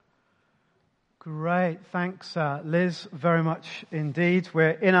Great. Thanks, Liz, very much indeed.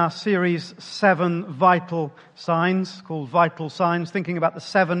 We're in our series 7 Vital Signs, called Vital Signs, thinking about the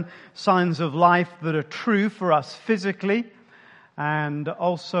 7 signs of life that are true for us physically and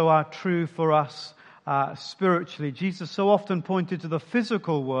also are true for us spiritually. Jesus so often pointed to the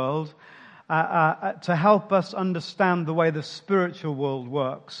physical world to help us understand the way the spiritual world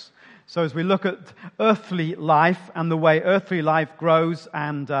works. So as we look at earthly life and the way earthly life grows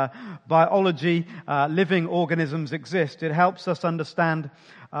and biology, living organisms exist, it helps us understand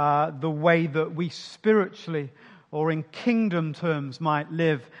the way that we spiritually, or in kingdom terms, might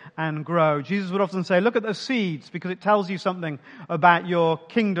live and grow. Jesus would often say, look at the seeds, because it tells you something about your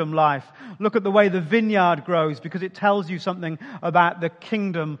kingdom life. Look at the way the vineyard grows, because it tells you something about the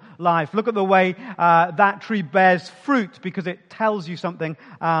kingdom life. Look at the way that tree bears fruit, because it tells you something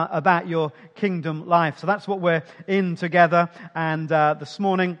about your kingdom life. So that's what we're in together. And this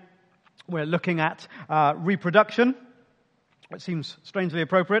morning, we're looking at reproduction, which seems strangely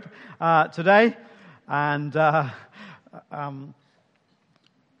appropriate today. And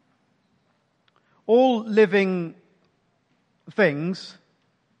all living things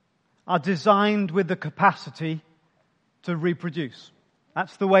are designed with the capacity to reproduce.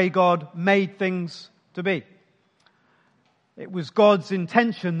 That's the way God made things to be. It was God's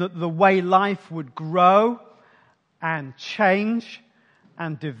intention that the way life would grow and change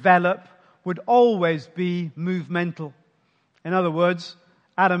and develop would always be movemental. In other words,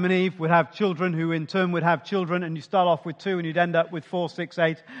 Adam and Eve would have children who in turn would have children, and you start off with 2 and you'd end up with 4, 6,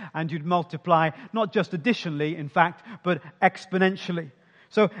 8, and you'd multiply, not just additionally, in fact, but exponentially.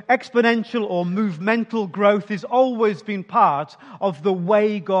 So exponential or movemental growth has always been part of the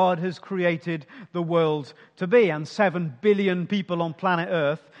way God has created the world to be. And 7 billion people on planet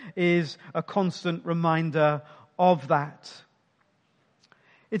Earth is a constant reminder of that.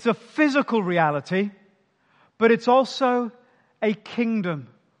 It's a physical reality, but it's also a kingdom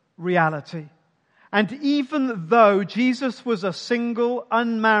reality. And even though Jesus was a single,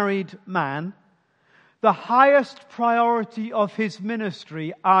 unmarried man, the highest priority of his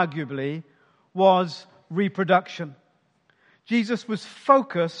ministry, arguably, was reproduction. Jesus was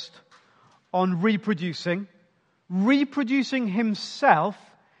focused on reproducing himself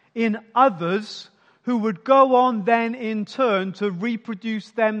in others who would go on then in turn to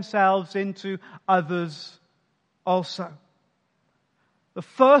reproduce themselves into others also. The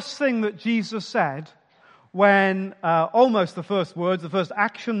first thing that Jesus said when, almost the first words, the first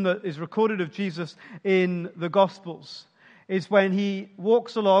action that is recorded of Jesus in the Gospels, is when he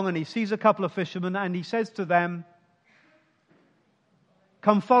walks along and he sees a couple of fishermen and he says to them,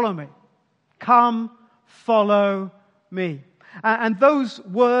 "Come follow me. Come follow me." And those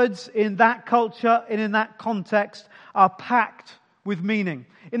words in that culture and in that context are packed with meaning.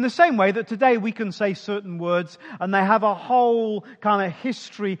 In the same way that today we can say certain words and they have a whole kind of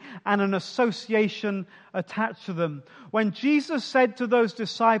history and an association attached to them. When Jesus said to those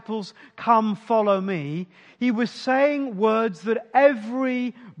disciples, "Come follow me," he was saying words that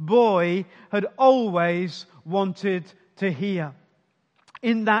every boy had always wanted to hear.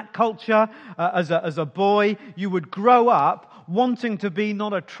 In that culture, as a boy, you would grow up wanting to be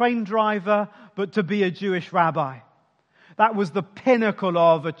not a train driver, but to be a Jewish rabbi. That was the pinnacle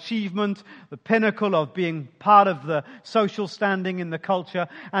of achievement, the pinnacle of being part of the social standing in the culture.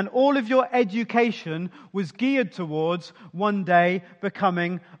 And all of your education was geared towards one day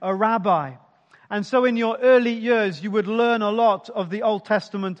becoming a rabbi. And so in your early years, you would learn a lot of the Old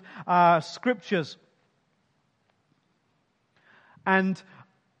Testament scriptures. And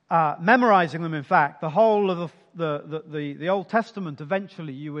memorizing them, in fact, the whole of the Old Testament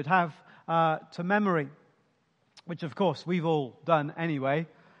eventually you would have to memory. Which, of course, we've all done anyway,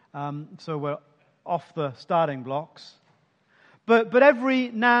 so we're off the starting blocks. But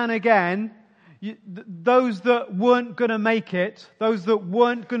every now and again, those that weren't going to make it, those that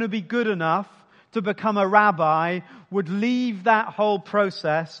weren't going to be good enough to become a rabbi, would leave that whole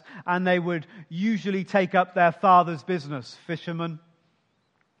process, and they would usually take up their father's business, fisherman,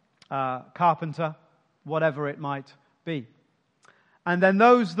 carpenter, whatever it might be. And then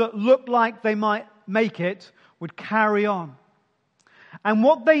those that looked like they might make it would carry on. And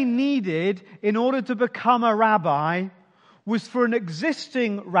what they needed in order to become a rabbi was for an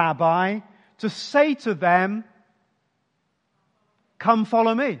existing rabbi to say to them, "Come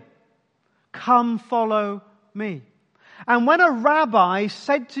follow me. Come follow me." And when a rabbi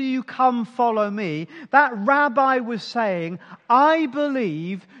said to you, "Come follow me," that rabbi was saying, "I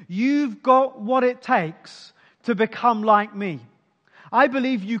believe you've got what it takes to become like me. I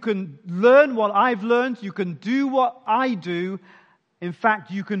believe you can learn what I've learned, you can do what I do, In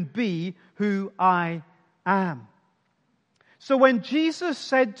fact, you can be who I am. So when Jesus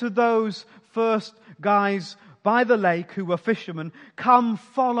said to those first guys by the lake who were fishermen, "Come,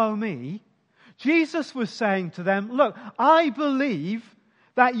 follow me," Jesus was saying to them, look, I believe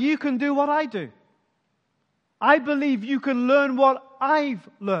that you can do what I do. I believe you can learn what I've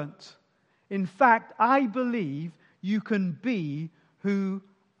learnt. In fact, I believe you can be who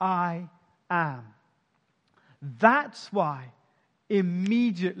I am. That's why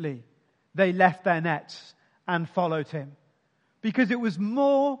immediately they left their nets and followed him. Because it was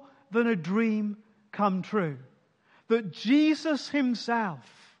more than a dream come true. That Jesus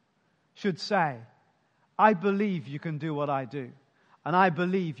himself should say, I believe you can do what I do. And I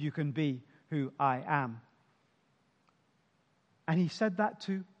believe you can be who I am. And he said that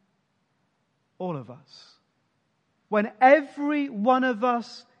to all of us. When every one of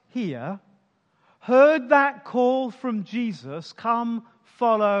us here heard that call from Jesus, "Come,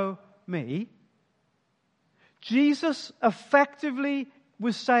 follow me," Jesus effectively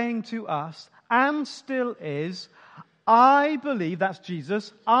was saying to us, and still is, I believe, that's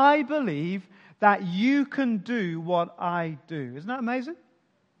Jesus, I believe that you can do what I do. Isn't that amazing?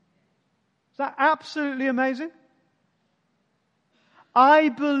 Is that absolutely amazing? I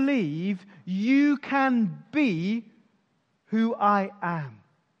believe you can be who I am.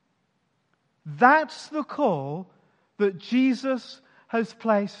 That's the call that Jesus has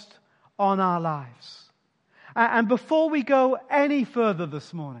placed on our lives. And before we go any further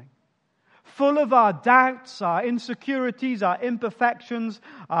this morning, full of our doubts, our insecurities, our imperfections,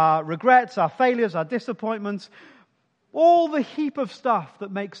 our regrets, our failures, our disappointments, all the heap of stuff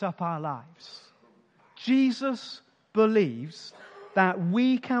that makes up our lives, Jesus believes that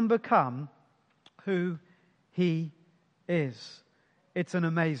we can become who he is. It's an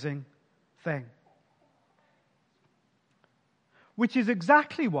amazing thing. Which is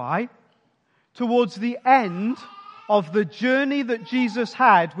exactly why, towards the end of the journey that Jesus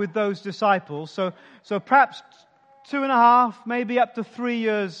had with those disciples, so perhaps 2.5, maybe up to 3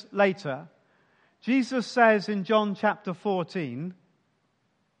 years later, Jesus says in John chapter 14,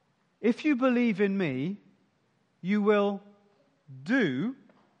 if you believe in me, you will do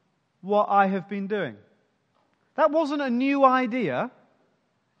what I have been doing. That wasn't a new idea.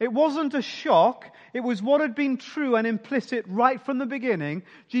 It wasn't a shock. It was what had been true and implicit right from the beginning.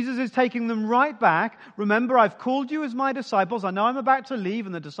 Jesus is taking them right back. Remember, I've called you as my disciples. I know I'm about to leave,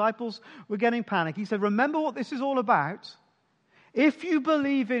 and the disciples were getting panicky. He said, remember what this is all about. If you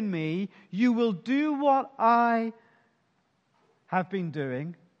believe in me, you will do what I have been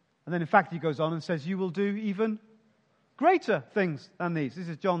doing. And then, in fact, he goes on and says, you will do even greater things than these. This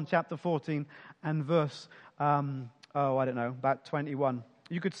is John chapter 14 and verse, about 21.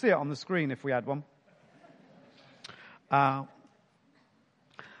 You could see it on the screen if we had one.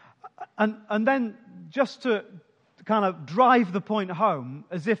 And then just to kind of drive the point home,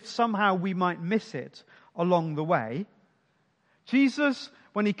 as if somehow we might miss it along the way, Jesus,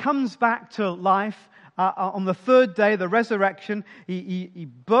 when he comes back to life on the third day, the resurrection, he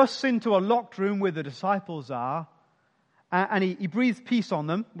bursts into a locked room where the disciples are, and he breathes peace on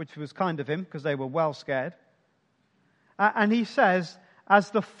them, which was kind of him because they were well scared. And he says,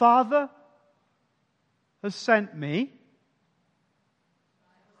 as the Father has sent me,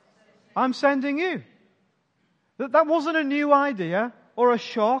 I'm sending you. That wasn't a new idea or a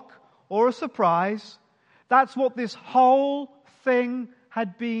shock or a surprise. That's what this whole thing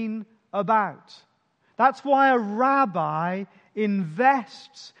had been about. That's why a rabbi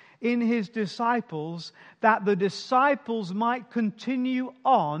invests in his disciples, that the disciples might continue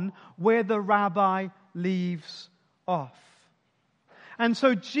on where the rabbi leaves off. And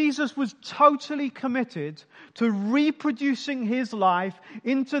so Jesus was totally committed to reproducing his life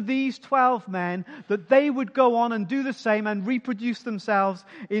into these 12 men, that they would go on and do the same and reproduce themselves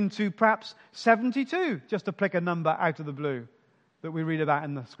into perhaps 72, just to pick a number out of the blue that we read about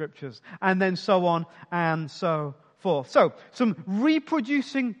in the scriptures, and then so on and so forth. So, some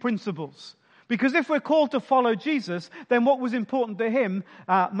reproducing principles. Because if we're called to follow Jesus, then what was important to him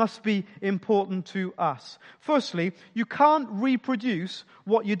must be important to us. Firstly, you can't reproduce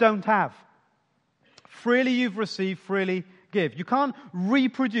what you don't have. Freely you've received, freely give. You can't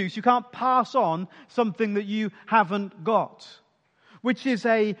reproduce, you can't pass on something that you haven't got. Which is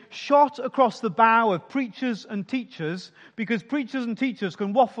a shot across the bow of preachers and teachers, because preachers and teachers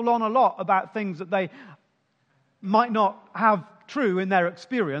can waffle on a lot about things that they might not have true in their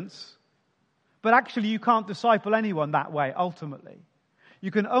experience. But actually you can't disciple anyone that way, ultimately.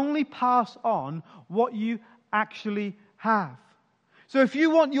 You can only pass on what you actually have. So if you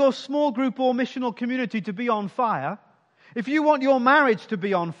want your small group or missional community to be on fire, If you want your marriage to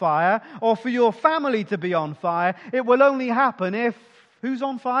be on fire, or for your family to be on fire, it will only happen if, who's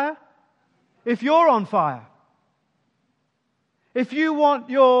on fire? If you're on fire. If you want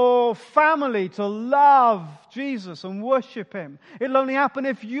your family to love Jesus and worship Him, it'll only happen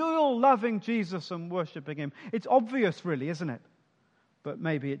if you're loving Jesus and worshiping Him. It's obvious, really, isn't it? But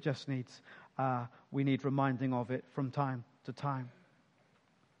maybe it just needs, we need reminding of it from time to time.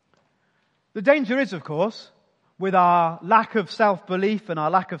 The danger is, of course, with our lack of self-belief and our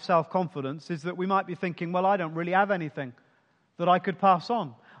lack of self-confidence, is that we might be thinking, well, I don't really have anything that I could pass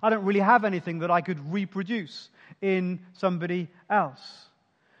on. I don't really have anything that I could reproduce in somebody else.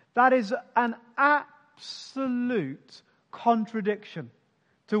 That is an absolute contradiction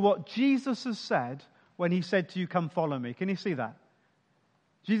to what Jesus has said when He said to you, come follow me. Can you see that?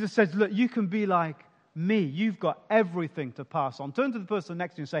 Jesus says, look, you can be like me. You've got everything to pass on. Turn to the person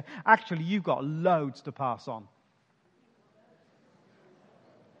next to you and say, actually, you've got loads to pass on.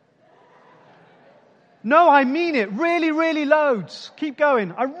 No, I mean it. Really, really loads. Keep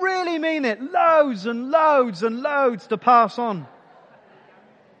going. I really mean it. Loads and loads and loads to pass on.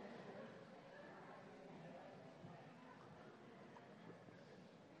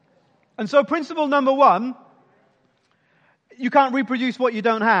 And so principle number 1, you can't reproduce what you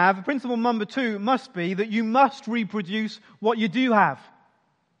don't have. Principle number 2 must be that you must reproduce what you do have.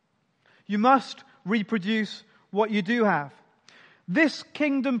 You must reproduce what you do have. This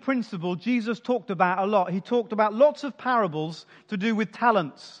kingdom principle Jesus talked about a lot. He talked about lots of parables to do with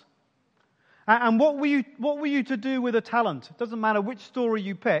talents. And what were you to do with a talent? It doesn't matter which story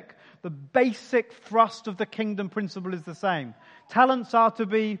you pick. The basic thrust of the kingdom principle is the same. Talents are to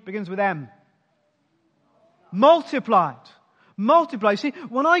be, begins with M. Multiplied. Multiply. See,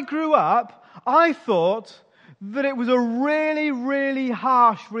 when I grew up, I thought that it was a really, really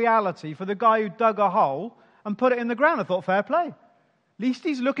harsh reality for the guy who dug a hole and put it in the ground. I thought, fair play. At least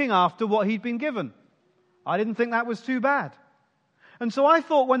he's looking after what he'd been given. I didn't think that was too bad. And so I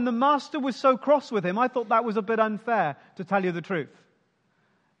thought when the master was so cross with him, I thought that was a bit unfair, to tell you the truth.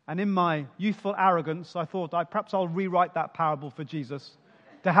 And in my youthful arrogance, I thought perhaps I'll rewrite that parable for Jesus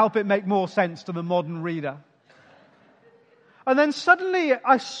to help it make more sense to the modern reader. And then suddenly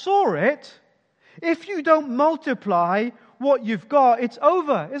I saw it. If you don't multiply what you've got, it's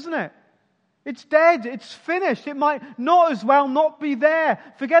over, isn't it? It's dead. It's finished. It might not as well not be there.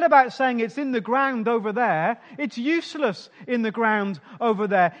 Forget about saying it's in the ground over there. It's useless in the ground over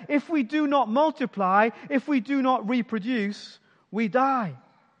there. If we do not multiply, if we do not reproduce, we die.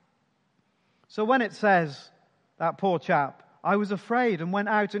 So when it says, that poor chap, I was afraid and went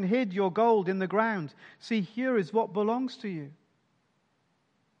out and hid your gold in the ground. See, here is what belongs to you.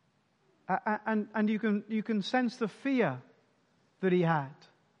 And you can sense the fear that he had.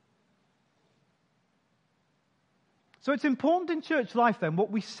 So it's important in church life then what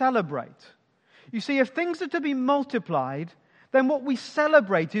we celebrate. You see, if things are to be multiplied, then what we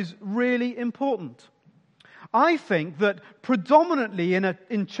celebrate is really important. I think that predominantly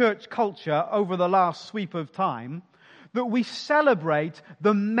in church culture over the last sweep of time, that we celebrate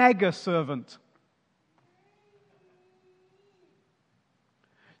the mega servant.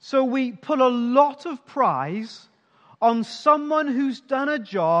 So we put a lot of prize on someone who's done a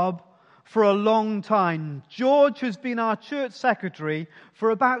job for a long time. George has been our church secretary for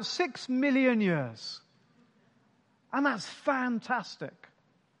about 6 million years. And that's fantastic.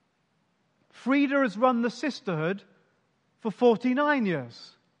 Frida has run the sisterhood for 49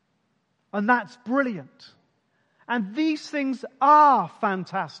 years. And that's brilliant. And these things are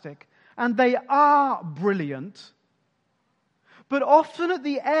fantastic. And they are brilliant. But often at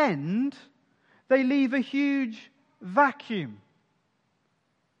the end, they leave a huge vacuum.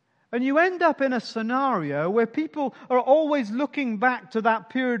 And you end up in a scenario where people are always looking back to that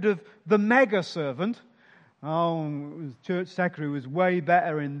period of the mega servant. Oh, church secretary was way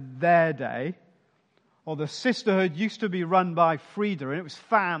better in their day. Or the sisterhood used to be run by Frida, and it was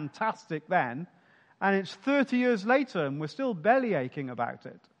fantastic then. And it's 30 years later, and we're still bellyaching about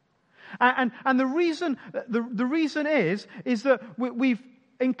it. And the reason is that we've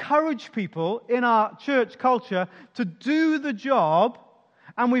encouraged people in our church culture to do the job,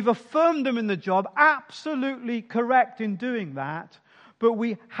 and we've affirmed them in the job, absolutely correct in doing that, but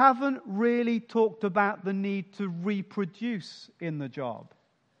we haven't really talked about the need to reproduce in the job.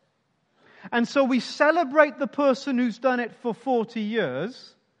 And so we celebrate the person who's done it for 40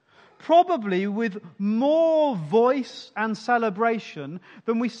 years, probably with more voice and celebration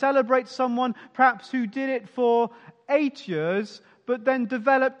than we celebrate someone perhaps who did it for 8 years, but then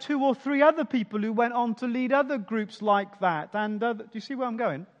developed 2 or 3 other people who went on to lead other groups like that. And do you see where I'm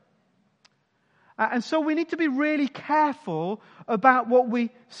going? And so we need to be really careful about what we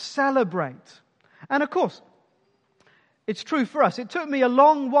celebrate. And of course, it's true for us. It took me a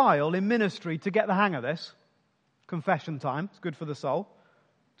long while in ministry to get the hang of this. Confession time. It's good for the soul.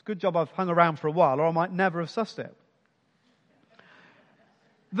 It's a good job I've hung around for a while, or I might never have sussed it.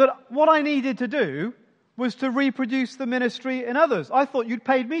 That what I needed to do was to reproduce the ministry in others. I thought you'd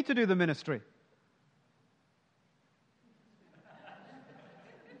paid me to do the ministry.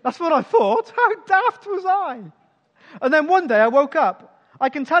 That's what I thought. How daft was I? And then one day I woke up. I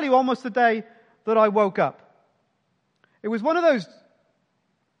can tell you almost the day that I woke up. It was one of those,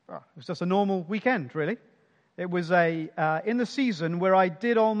 it was just a normal weekend, really. It was in the season where I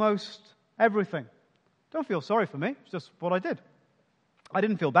did almost everything. Don't feel sorry for me. It's just what I did. I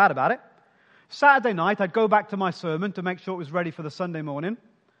didn't feel bad about it. Saturday night, I'd go back to my sermon to make sure it was ready for the Sunday morning.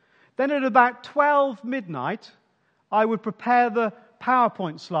 Then at about 12 midnight, I would prepare the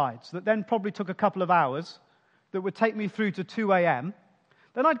PowerPoint slides that then probably took a couple of hours that would take me through to 2 a.m.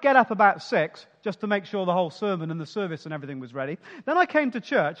 Then I'd get up about 6 just to make sure the whole sermon and the service and everything was ready. Then I came to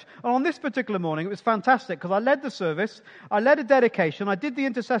church, and on this particular morning, it was fantastic because I led the service, I led a dedication, I did the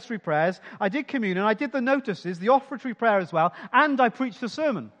intercessory prayers, I did communion, I did the notices, the offertory prayer as well, and I preached the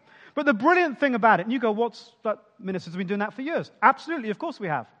sermon. But the brilliant thing about it, and you go, what's that? Ministers have been doing that for years. Absolutely, of course we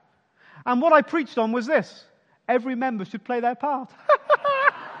have. And what I preached on was this: every member should play their part.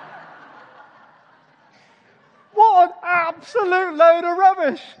 What an absolute load of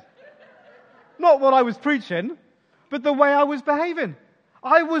rubbish. Not what I was preaching, but the way I was behaving.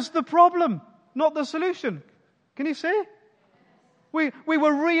 I was the problem, not the solution. Can you see? We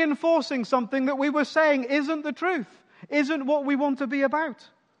were reinforcing something that we were saying isn't the truth, isn't what we want to be about.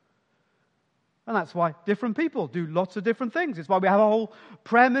 And that's why different people do lots of different things. It's why we have a whole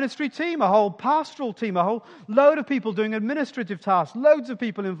prayer ministry team, a whole pastoral team, a whole load of people doing administrative tasks, loads of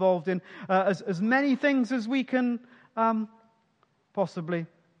people involved in as many things as we can possibly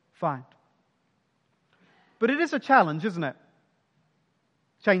find. But it is a challenge, isn't it?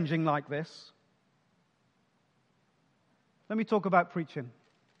 Changing like this. Let me talk about preaching.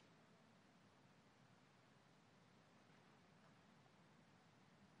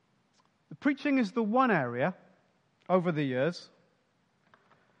 Preaching is the one area over the years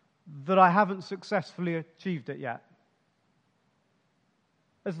that I haven't successfully achieved it yet.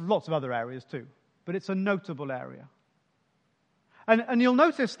 There's lots of other areas too, but it's a notable area. And you'll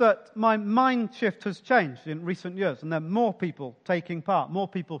notice that my mind shift has changed in recent years, and there are more people taking part, more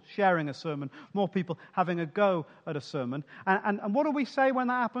people sharing a sermon, more people having a go at a sermon. And what do we say when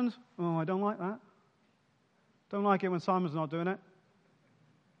that happens? Oh, I don't like that. Don't like it when Simon's not doing it.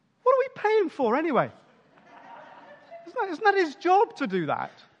 What are we paying for anyway? Isn't that his job to do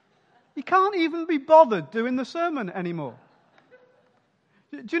that? He can't even be bothered doing the sermon anymore.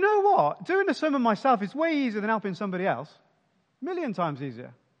 Do you know what? Doing a sermon myself is way easier than helping somebody else. A million times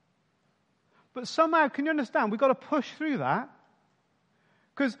easier. But somehow, can you understand? We've got to push through that.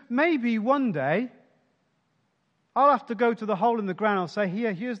 Because maybe one day, I'll have to go to the hole in the ground and say,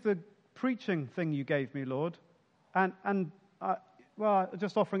 here's the preaching thing you gave me, Lord. I'm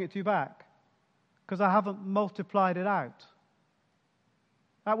just offering it to you back. Because I haven't multiplied it out.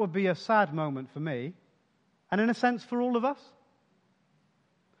 That would be a sad moment for me. And in a sense, for all of us.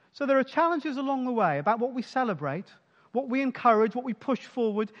 So there are challenges along the way about what we celebrate, what we encourage, what we push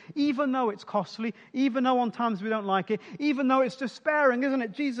forward, even though it's costly, even though on times we don't like it, even though it's despairing, isn't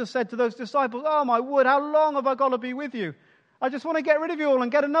it? Jesus said to those disciples, oh my word, how long have I got to be with you? I just want to get rid of you all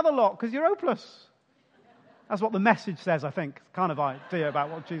and get another lot because you're hopeless. That's what the Message says, I think. Kind of idea about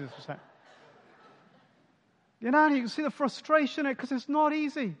what Jesus was saying. You know, and you can see the frustration in it because it's not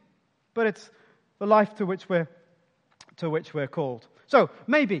easy. But it's the life to which we're called. So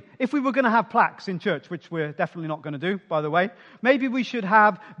maybe if we were going to have plaques in church, which we're definitely not going to do, by the way, maybe we should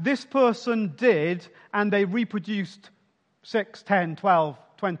have this person did and they reproduced 6, 10, 12,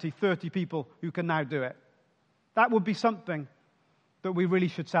 20, 30 people who can now do it. That would be something that we really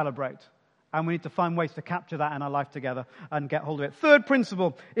should celebrate. And we need to find ways to capture that in our life together and get hold of it. Third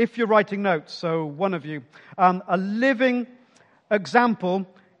principle, if you're writing notes, so one of you, a living example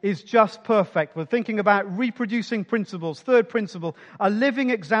is just perfect. We're thinking about reproducing principles. Third principle, a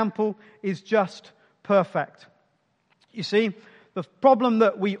living example is just perfect. You see, the problem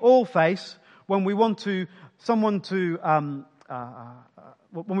that we all face when we want to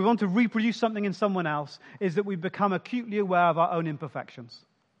reproduce something in someone else is that we become acutely aware of our own imperfections.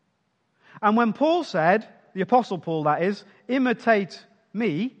 And when Paul said, the Apostle Paul that is, imitate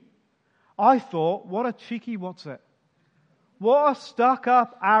me, I thought, what a cheeky what's it. What a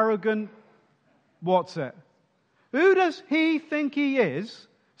stuck-up, arrogant what's it. Who does he think he is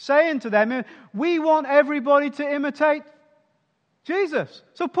saying to them, we want everybody to imitate Jesus.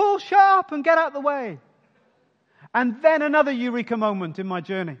 So Paul, shut up and get out of the way. And then another eureka moment in my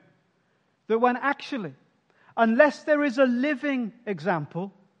journey. That when actually, unless there is a living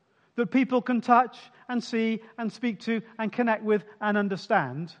example that people can touch and see and speak to and connect with and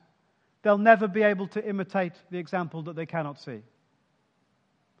understand, they'll never be able to imitate the example that they cannot see.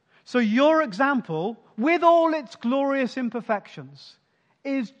 So your example, with all its glorious imperfections,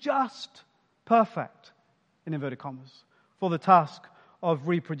 is just perfect, in inverted commas, for the task of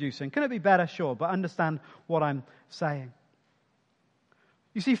reproducing. Can it be better? Sure, but understand what I'm saying.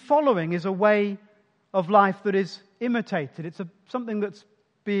 You see, following is a way of life that is imitated. It's something that's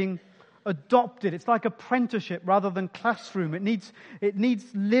being adopted. It's like apprenticeship rather than classroom. It needs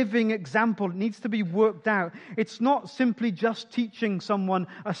living example. It needs to be worked out. It's not simply just teaching someone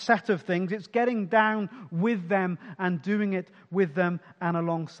a set of things. It's getting down with them and doing it with them and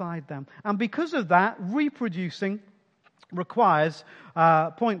alongside them. And because of that, reproducing requires,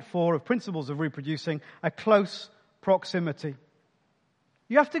 point 4 of principles of reproducing, a close proximity.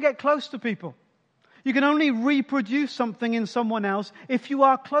 You have to get close to people. You can only reproduce something in someone else if you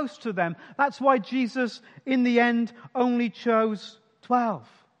are close to them. That's why Jesus, in the end, only chose 12.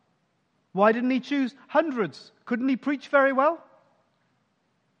 Why didn't he choose hundreds? Couldn't he preach very well?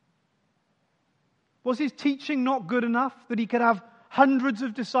 Was his teaching not good enough that he could have hundreds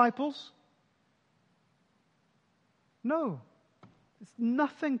of disciples? No. It's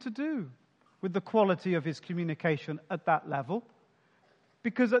nothing to do with the quality of his communication at that level.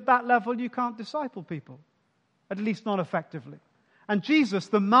 Because at that level, you can't disciple people. At least not effectively. And Jesus,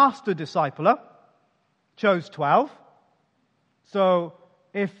 the master discipler, chose 12. So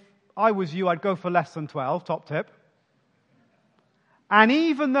if I was you, I'd go for less than 12, top tip. And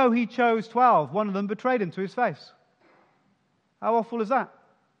even though he chose 12, one of them betrayed him to his face. How awful is that?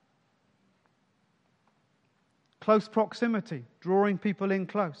 Close proximity, drawing people in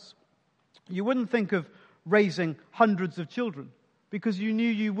close. You wouldn't think of raising hundreds of children, because you knew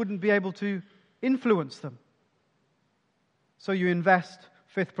you wouldn't be able to influence them. So you invest,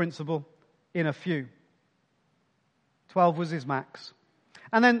 fifth principle, in a few. 12 was his max.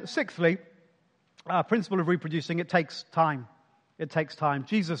 And then sixthly, principle of reproducing, it takes time. It takes time.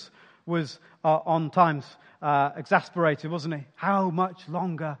 Jesus was on times exasperated, wasn't he? How much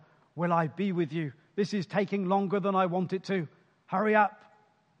longer will I be with you? This is taking longer than I want it to. Hurry up.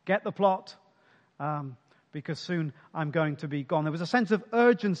 Get the plot. Because soon I'm going to be gone. There was a sense of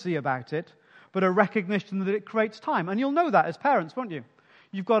urgency about it, but a recognition that it creates time. And you'll know that as parents, won't you?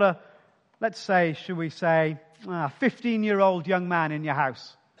 You've got a, let's say, should we say, 15-year-old young man in your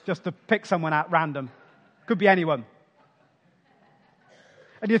house, just to pick someone out random. Could be anyone.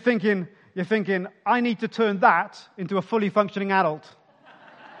 And you're thinking, I need to turn that into a fully functioning adult.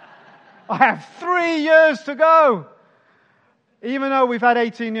 I have 3 years to go. Even though we've had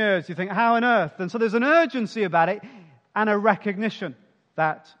 18 years, you think, how on earth? And so there's an urgency about it and a recognition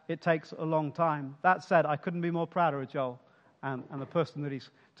that it takes a long time. That said, I couldn't be more prouder of Joel and the person that he's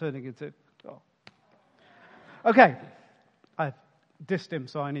turning into. Oh. Okay, I've dissed him,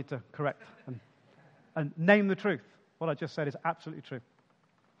 so I need to correct and name the truth. What I just said is absolutely true.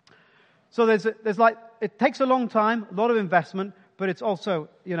 So there's it takes a long time, a lot of investment, but it's also,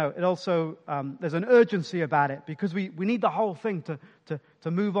 there's an urgency about it because we need the whole thing to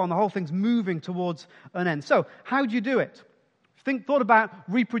move on. The whole thing's moving towards an end. So how do you do it? Thought about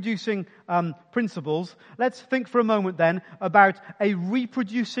reproducing principles. Let's think for a moment then about a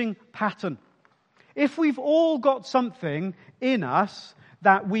reproducing pattern. If we've all got something in us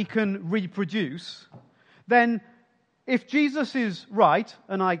that we can reproduce, then if Jesus is right,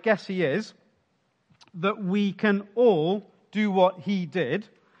 and I guess he is, that we can all do what he did,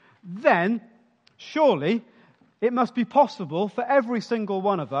 then surely it must be possible for every single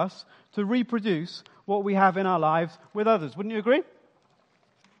one of us to reproduce what we have in our lives with others. Wouldn't you agree?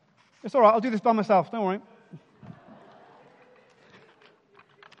 It's all right, I'll do this by myself, don't worry.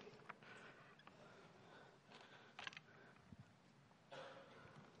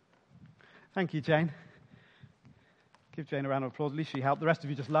 Thank you, Jane. Give Jane a round of applause. At least she helped. The rest of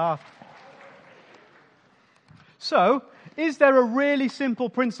you just laughed. So, is there a really simple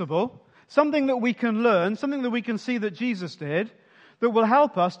principle, something that we can learn, something that we can see that Jesus did, that will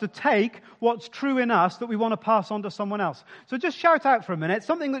help us to take what's true in us that we want to pass on to someone else? So just shout out for a minute,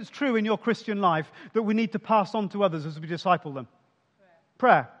 something that's true in your Christian life that we need to pass on to others as we disciple them.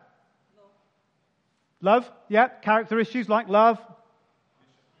 Prayer. Love? Yeah. Character issues like love.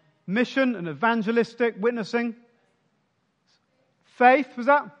 Mission and evangelistic witnessing. Faith, was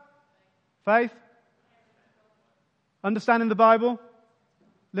that? Faith? Understanding the Bible?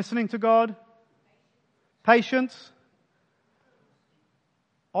 listening to God, patience,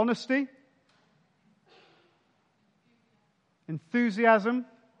 honesty, enthusiasm,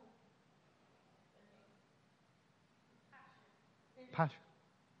 passion.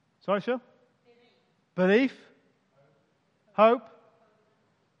 Sorry, Shil? Belief, hope.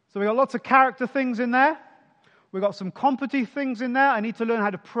 So we've got lots of character things in there. We've got some competency things in there. I need to learn how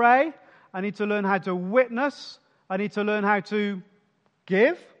to pray. I need to learn how to witness. I need to learn how to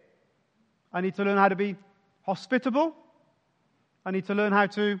give. I need to learn how to be hospitable. I need to learn how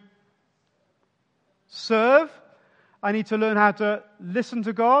to serve. I need to learn how to listen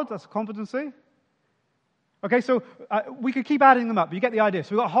to God. That's a competency. Okay, so we could keep adding them up. You get the idea.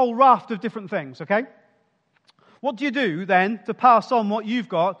 So we've got a whole raft of different things, okay? What do you do then to pass on what you've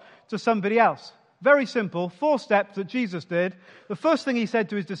got to somebody else? Very simple, 4 steps that Jesus did. The first thing he said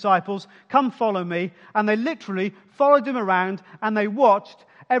to his disciples, come follow me. And they literally followed him around and they watched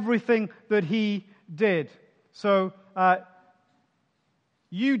everything that he did. So,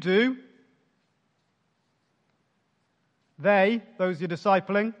 you do. They, those you're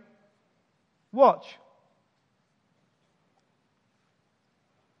discipling, watch.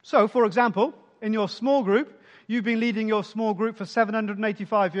 So, for example, in your small group, you've been leading your small group for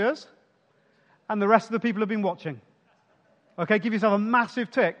 785 years, and the rest of the people have been watching. Okay, give yourself a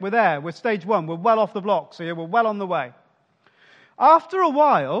massive tick. We're there. We're stage 1. We're well off the blocks here. We're well on the way. After a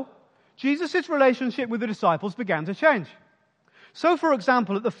while, Jesus' relationship with the disciples began to change. So, for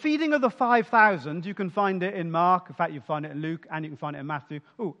example, at the feeding of the 5,000, you can find it in Mark. In fact, you find it in Luke, and you can find it in Matthew.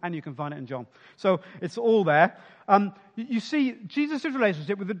 Oh, and you can find it in John. So, it's all there. You see Jesus'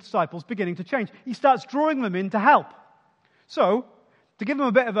 relationship with the disciples beginning to change. He starts drawing them in to help. So, to give them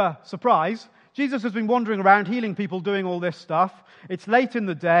a bit of a surprise, Jesus has been wandering around healing people, doing all this stuff. It's late in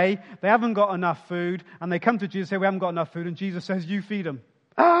the day. They haven't got enough food. And they come to Jesus and say, we haven't got enough food. And Jesus says, you feed them.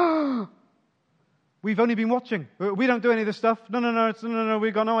 We've only been watching. We don't do any of this stuff. No,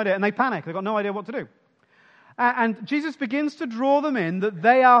 we've got no idea. And they panic. They've got no idea what to do. And Jesus begins to draw them in that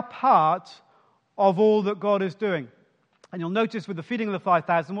they are part of all that God is doing. And you'll notice with the feeding of the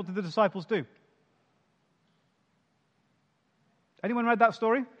 5,000, what did the disciples do? Anyone read that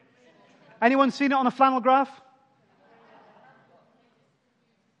story? Anyone seen it on a flannel graph?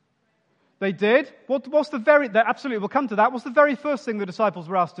 They did. Absolutely, we'll come to that. What's the very first thing the disciples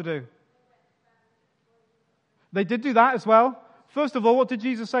were asked to do? They did do that as well. First of all, what did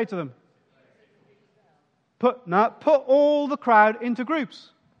Jesus say to them? Put all the crowd into groups.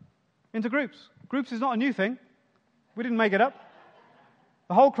 Into groups. Groups is not a new thing. We didn't make it up.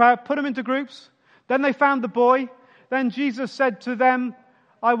 The whole crowd, put them into groups. Then they found the boy. Then Jesus said to them,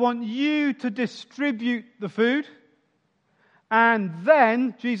 I want you to distribute the food. And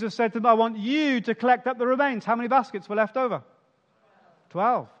then Jesus said to them, I want you to collect up the remains. How many baskets were left over?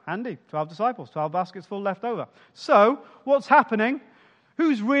 12. Handy. 12 disciples. 12 baskets full left over. So, what's happening?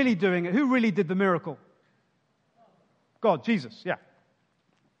 Who's really doing it? Who really did the miracle? God, Jesus, yeah.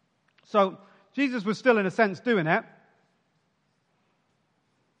 So, Jesus was still in a sense doing it.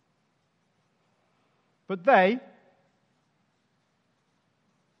 But they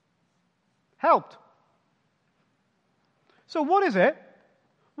helped. So what is it?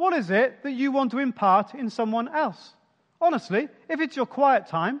 What is it that you want to impart in someone else? Honestly, if it's your quiet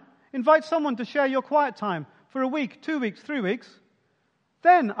time, invite someone to share your quiet time for a week, 2 weeks, 3 weeks.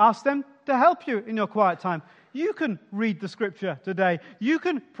 Then ask them to help you in your quiet time. You can read the scripture today. You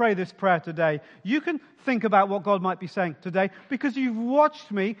can pray this prayer today. You can think about what God might be saying today. Because you've watched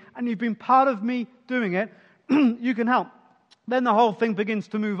me and you've been part of me doing it, you can help. Then the whole thing begins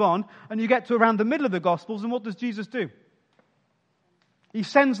to move on, and you get to around the middle of the Gospels, and what does Jesus do? He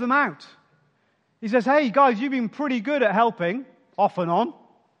sends them out. He says, hey guys, you've been pretty good at helping, off and on.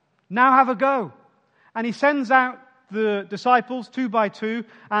 Now have a go. And he sends out the disciples 2 by 2,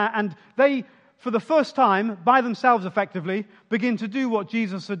 and they, for the first time, by themselves effectively, begin to do what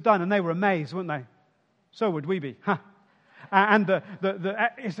Jesus had done, and they were amazed, weren't they? So would we be. And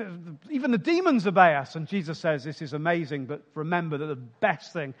even the demons obey us. And Jesus says, this is amazing, but remember that the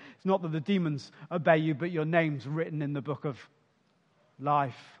best thing is not that the demons obey you, but your name's written in the book of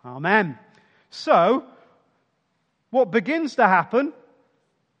life. Amen. So, what begins to happen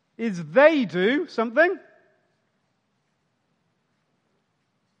is they do something,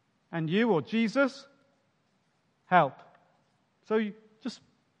 and you or Jesus help. So you just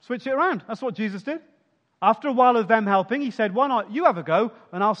switch it around. That's what Jesus did. After a while of them helping, he said, why not you have a go,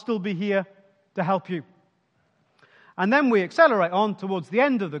 and I'll still be here to help you. And then we accelerate on towards the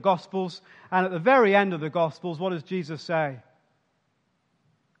end of the Gospels, and at the very end of the Gospels, what does Jesus say?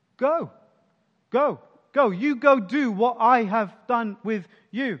 Go. Go. Go, you go do what I have done with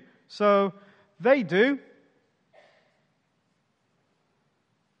you. So they do.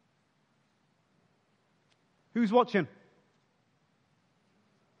 Who's watching?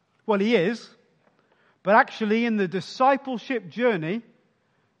 Well, he is. But actually, in the discipleship journey,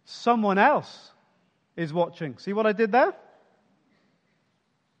 someone else is watching. See what I did there?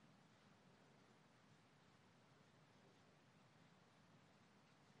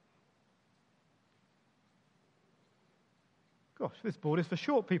 Gosh, this board is for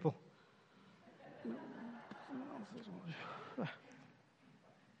short people.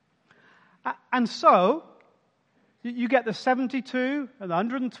 And so, you get the 72 and the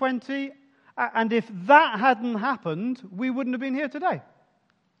 120, and if that hadn't happened, we wouldn't have been here today.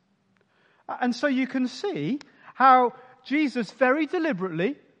 And so you can see how Jesus very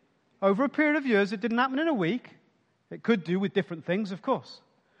deliberately, over a period of years, it didn't happen in a week, it could do with different things, of course,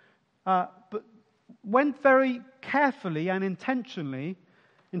 but went very carefully and intentionally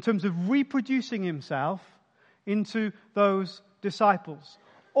in terms of reproducing himself into those disciples.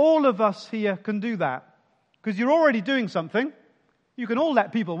 All of us here can do that. Because you're already doing something. You can all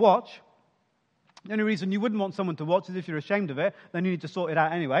let people watch. The only reason you wouldn't want someone to watch is if you're ashamed of it. Then you need to sort it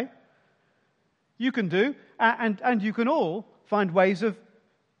out anyway. You can do. And you can all find ways of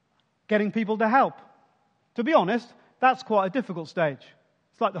getting people to help. To be honest, that's quite a difficult stage.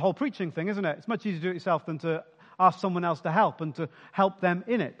 It's like the whole preaching thing, isn't it? It's much easier to do it yourself than to ask someone else to help and to help them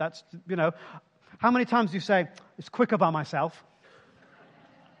in it. That's, how many times do you say, it's quicker by myself?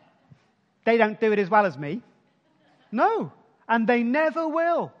 They don't do it as well as me. No, and they never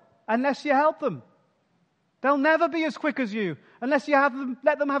will unless you help them. They'll never be as quick as you unless you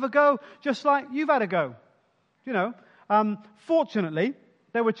let them have a go, just like you've had a go. Fortunately,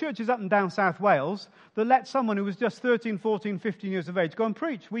 there were churches up and down South Wales that let someone who was just 13, 14, 15 years of age go and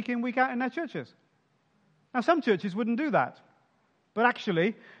preach week in, week out in their churches. Now, some churches wouldn't do that. But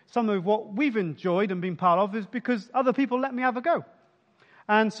actually, some of what we've enjoyed and been part of is because other people let me have a go.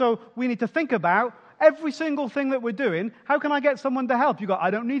 And so we need to think about every single thing that we're doing. How can I get someone to help? You go,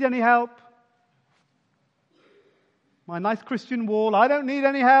 I don't need any help. My nice Christian wall, I don't need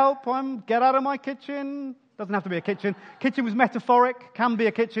any help. Get out of my kitchen. Doesn't have to be a kitchen. Kitchen was metaphoric, can be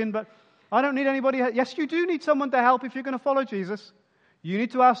a kitchen, but I don't need anybody. Yes, you do need someone to help if you're going to follow Jesus. You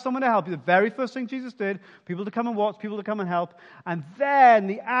need to ask someone to help you. The very first thing Jesus did, people to come and watch, people to come and help. And then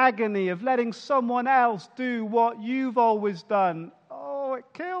the agony of letting someone else do what you've always done. Oh, it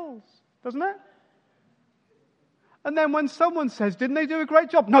kills, doesn't it? And then when someone says, didn't they do a great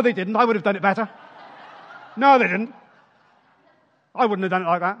job? No, they didn't. I would have done it better. No, they didn't. I wouldn't have done it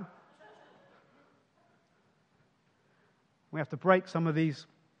like that. We have to break some of these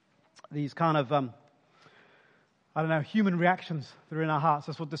kind of, human reactions that are in our hearts.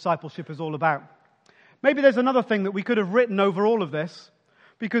 That's what discipleship is all about. Maybe there's another thing that we could have written over all of this.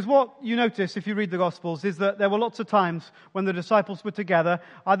 Because what you notice if you read the Gospels is that there were lots of times when the disciples were together.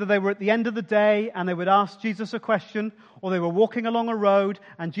 Either they were at the end of the day and they would ask Jesus a question, or they were walking along a road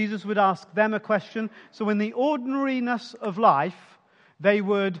and Jesus would ask them a question. So in the ordinariness of life, they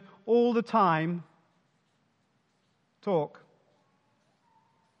would all the time talk.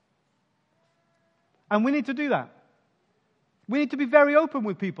 And we need to do that. We need to be very open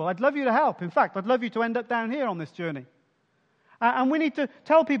with people. I'd love you to help. In fact, I'd love you to end up down here on this journey. And we need to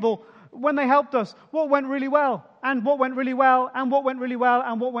tell people when they helped us what went really well, and what went really well, and what went really well,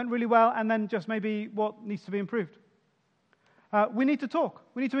 and what went really well, and then just maybe what needs to be improved. We need to talk.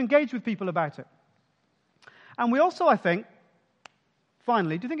 We need to engage with people about it. And we also, I think,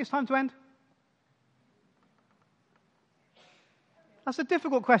 finally, do you think it's time to end? That's a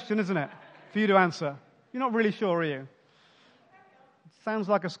difficult question, isn't it, for you to answer? You're not really sure, are you? It sounds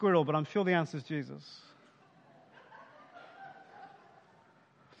like a squirrel, but I'm sure the answer is Jesus.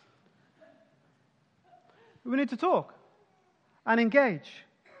 We need to talk and engage.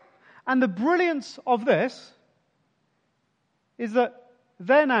 And the brilliance of this is that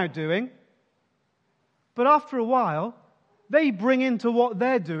they're now doing, but after a while, they bring into what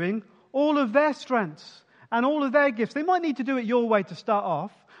they're doing all of their strengths and all of their gifts. They might need to do it your way to start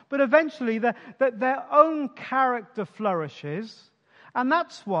off, but eventually their own character flourishes. And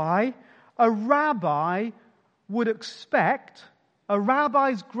that's why a rabbi would expect, a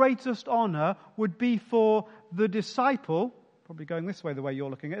rabbi's greatest honor would be for the disciple, probably going this way the way you're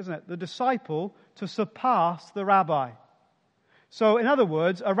looking at it, isn't it? The disciple to surpass the rabbi. So in other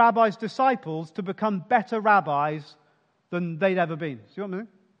words, a rabbi's disciples to become better rabbis than they'd ever been. See what I mean?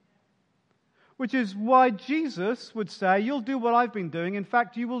 Which is why Jesus would say, you'll do what I've been doing. In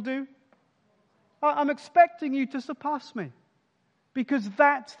fact, you will do. I'm expecting you to surpass me. Because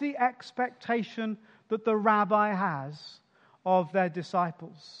that's the expectation that the rabbi has of their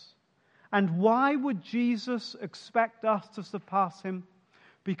disciples. And why would Jesus expect us to surpass him?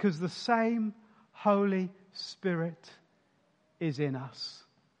 Because the same Holy Spirit is in us.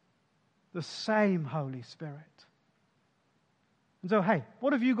 The same Holy Spirit. And so, hey,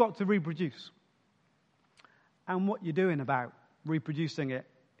 what have you got to reproduce? And what you're doing about reproducing it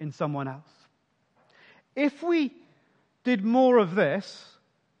in someone else. If we did more of this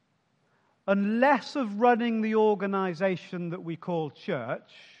and less of running the organization that we call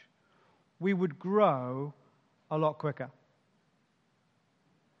church, we would grow a lot quicker.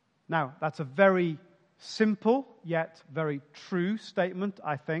 Now, that's a very simple yet very true statement,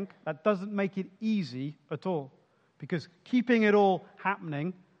 I think. That doesn't make it easy at all, because keeping it all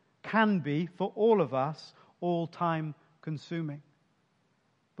happening can be, for all of us, all time consuming.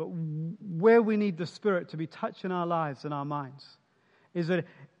 But where we need the Spirit to be touching our lives and our minds is that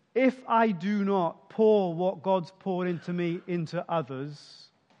if I do not pour what God's poured into me into others,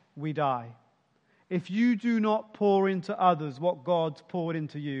 we die. If you do not pour into others what God's poured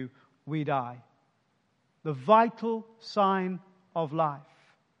into you, we die. The vital sign of life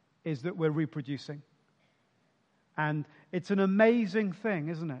is that we're reproducing. And it's an amazing thing,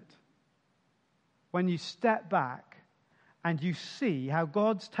 isn't it? When you step back and you see how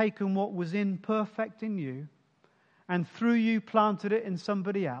God's taken what was imperfect in you and through you planted it in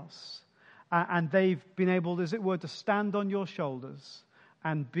somebody else, and they've been able, as it were, to stand on your shoulders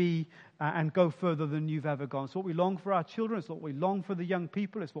and be and go further than you've ever gone. It's what we long for our children. It's what we long for the young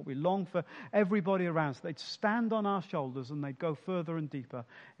people. It's what we long for everybody around. So they'd stand on our shoulders and they'd go further and deeper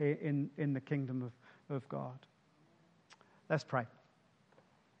in the kingdom of God. Let's pray.